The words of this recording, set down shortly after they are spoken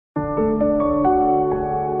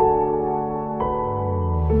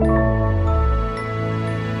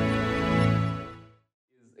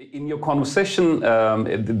In your conversation,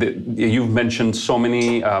 you've mentioned so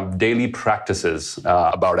many daily practices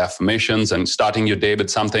about affirmations and starting your day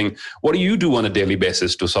with something. What do you do on a daily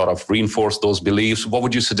basis to sort of reinforce those beliefs? What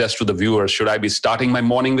would you suggest to the viewers? Should I be starting my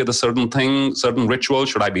morning with a certain thing, certain ritual?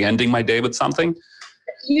 Should I be ending my day with something?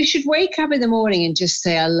 You should wake up in the morning and just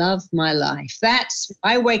say, I love my life.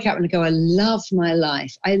 I wake up and go, I love my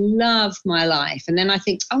life. I love my life. And then I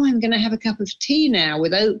think, oh, I'm going to have a cup of tea now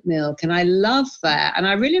with oat milk. And I love that. And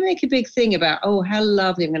I really make a big thing about, oh, how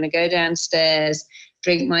lovely. I'm going to go downstairs,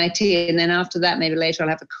 drink my tea. And then after that, maybe later I'll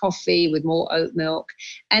have a coffee with more oat milk.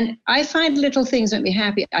 And I find little things make me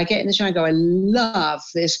happy. I get in the shower and go, I love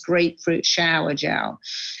this grapefruit shower gel.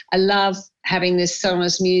 I love having this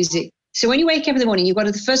sonorous music. So when you wake up in the morning,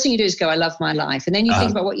 the first thing you do is go, I love my life. And then you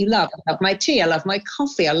think about what you love. I love my tea. I love my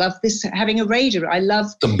coffee. I love this, having a radio. I love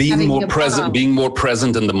being more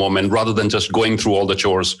present in the moment rather than just going through all the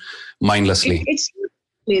chores mindlessly. It's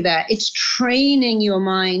really that. It's training your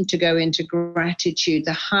mind to go into gratitude,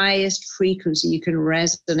 the highest frequency you can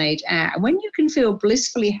resonate at. And when you can feel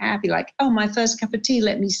blissfully happy, like, oh, my first cup of tea,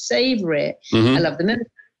 let me savor it. I love the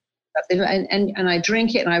minute. And I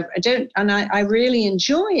drink it and I really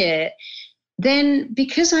enjoy it, then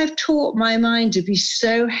because I've taught my mind to be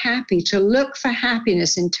so happy, to look for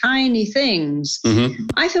happiness in tiny things,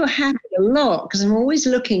 I feel happy a lot because I'm always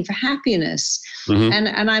looking for happiness.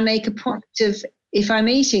 And I make a point of, if I'm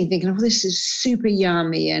eating, thinking, oh, this is super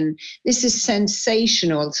yummy and this is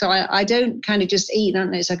sensational. So I don't kind of just eat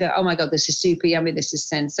unless I go, oh my God, this is super yummy. This is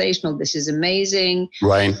sensational. This is amazing.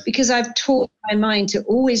 Right. Because I've taught my mind to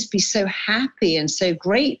always be so happy and so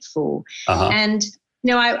grateful. And,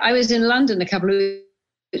 I was in London a couple of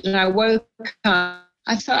weeks and I woke up.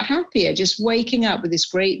 I felt happier just waking up with this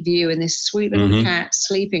great view and this sweet little cat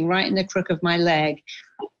sleeping right in the crook of my leg.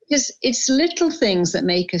 Because it's little things that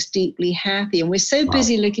make us deeply happy. And we're so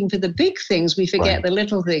busy looking for the big things, we forget the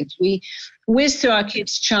little things. We whiz through our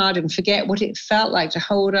kids' childhood and forget what it felt like to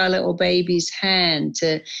hold our little baby's hand,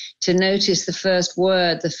 to notice the first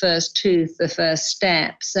word, the first tooth, the first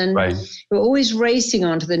steps. And we're always racing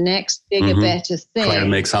on to the next bigger, better thing. Trying to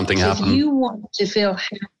make something happen. If you want to feel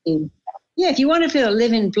happy, if you want to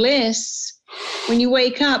live in bliss, when you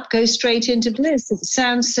wake up, go straight into bliss. It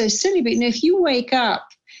sounds so silly, but if you wake up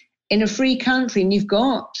in a free country and you've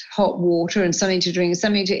got hot water and something to drink,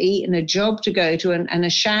 something to eat and a job to go to and a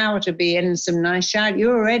shower to be in and some nice shower,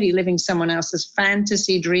 you're already living someone else's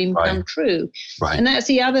fantasy dream come true. And that's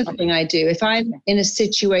the other thing I do. If I'm in a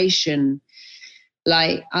situation,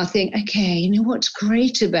 like I'll think, okay, what's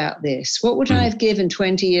great about this? What would I have given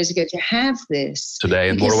 20 years ago to have this? Today,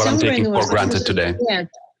 and what I'm taking for granted today.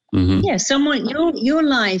 Your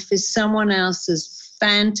life is someone else's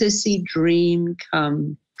fantasy dream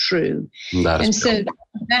come true. So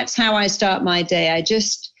that's how I start my day. I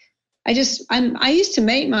used to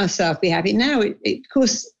make myself be happy. Now of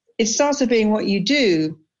course it starts with being what you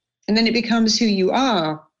do and then it becomes who you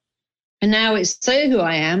are. And now it's so who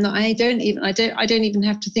I am that I don't even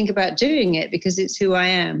have to think about doing it because it's who I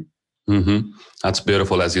am. That's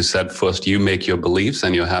beautiful. As you said, first you make your beliefs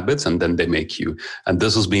and your habits, and then they make you. And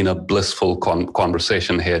this has been a blissful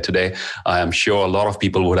conversation here today. I am sure a lot of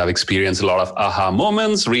people would have experienced a lot of aha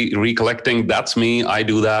moments, recollecting, that's me, I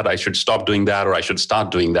do that, I should stop doing that, or I should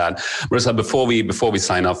start doing that. Marisa, before we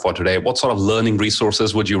sign off for today, what sort of learning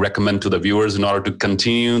resources would you recommend to the viewers in order to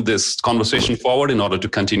continue this conversation forward, in order to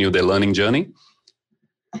continue their learning journey?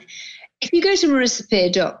 If you go to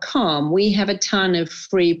marisapeer.com, we have a ton of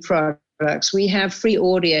free products. We have free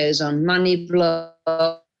audios on money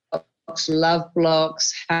blocks, love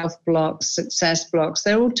blocks, health blocks, success blocks.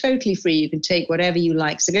 They're all totally free. You can take whatever you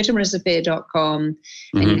like. So go to marisapeer.com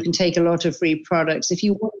and you can take a lot of free products. If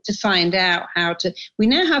you want to find out we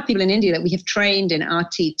now have people in India that we have trained in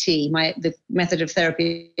RTT, the method of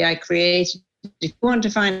therapy I created. If you want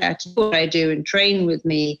to find out what I do and train with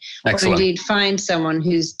me, Excellent. Or indeed find someone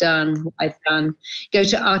who's done what I've done, go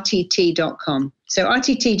to rtt.com. So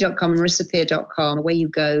rtt.com and marisapeer.com, where you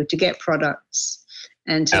go to get products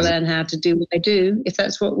and to learn how to do what I do, if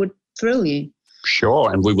that's what would thrill you.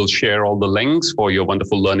 Sure. And we will share all the links for your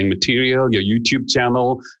wonderful learning material, your YouTube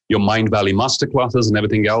channel, your Mindvalley Masterclasses and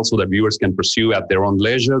everything else so that viewers can pursue at their own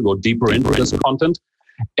leisure, go deeper into this content.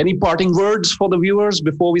 Any parting words for the viewers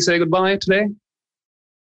before we say goodbye today?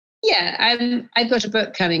 Yeah, I've got a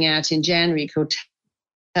book coming out in January called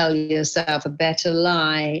Tell Yourself a Better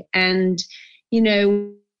Lie. And,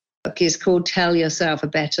 the book is called Tell Yourself a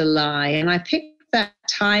Better Lie. And I picked that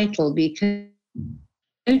title because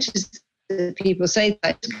I noticed that people say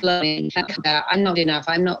that I'm not enough,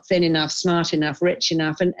 I'm not thin enough, smart enough, rich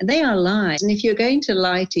enough, and they are lies. And if you're going to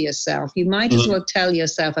lie to yourself, you might as well tell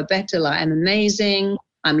yourself a better lie. I'm amazing,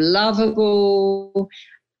 I'm lovable,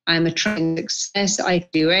 I'm attracting success, I can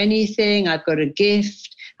do anything, I've got a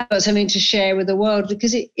gift, I've got something to share with the world.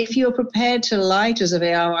 Because if you're prepared to lie to yourself,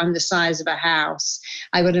 oh, I'm the size of a house,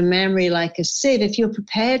 I've got a memory like a sieve, if you're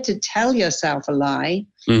prepared to tell yourself a lie,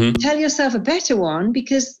 tell yourself a better one,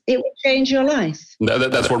 because it will change your life.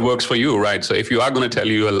 That's what works for you, right? So if you are going to tell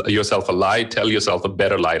yourself a lie, tell yourself a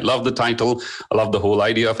better lie. Love the title. I love the whole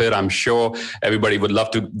idea of it. I'm sure everybody would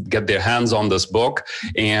love to get their hands on this book.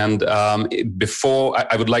 And before,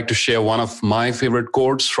 I would like to share one of my favorite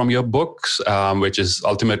quotes from your books, which is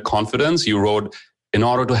Ultimate Confidence. You wrote, in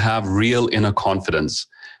order to have real inner confidence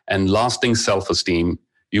and lasting self-esteem,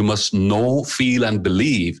 you must know, feel, and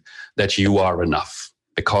believe that you are enough.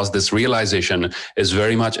 Because this realization is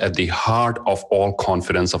very much at the heart of all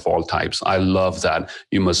confidence of all types. I love that.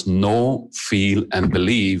 You must know, feel, and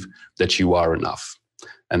believe that you are enough.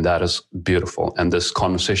 And that is beautiful. And this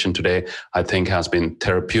conversation today, I think, has been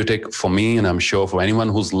therapeutic for me. And I'm sure for anyone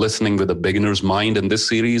who's listening with a beginner's mind in this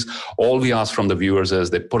series, all we ask from the viewers is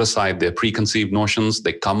they put aside their preconceived notions.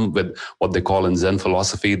 They come with what they call in Zen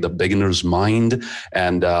philosophy, the beginner's mind,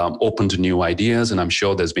 and open to new ideas. And I'm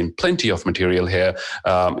sure there's been plenty of material here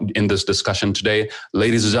in this discussion today.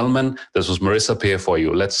 Ladies and gentlemen, this was Marisa Peer for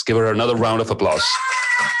you. Let's give her another round of applause.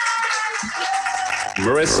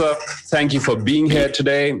 Marisa, thank you for being here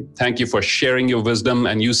today. Thank you for sharing your wisdom.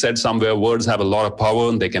 And you said somewhere words have a lot of power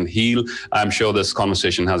and they can heal. I'm sure this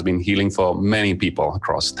conversation has been healing for many people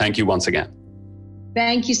across. Thank you once again.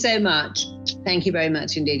 Thank you so much. Thank you very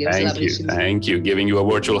much indeed. It was lovely. Thank you. Giving you a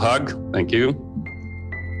virtual hug. Thank you.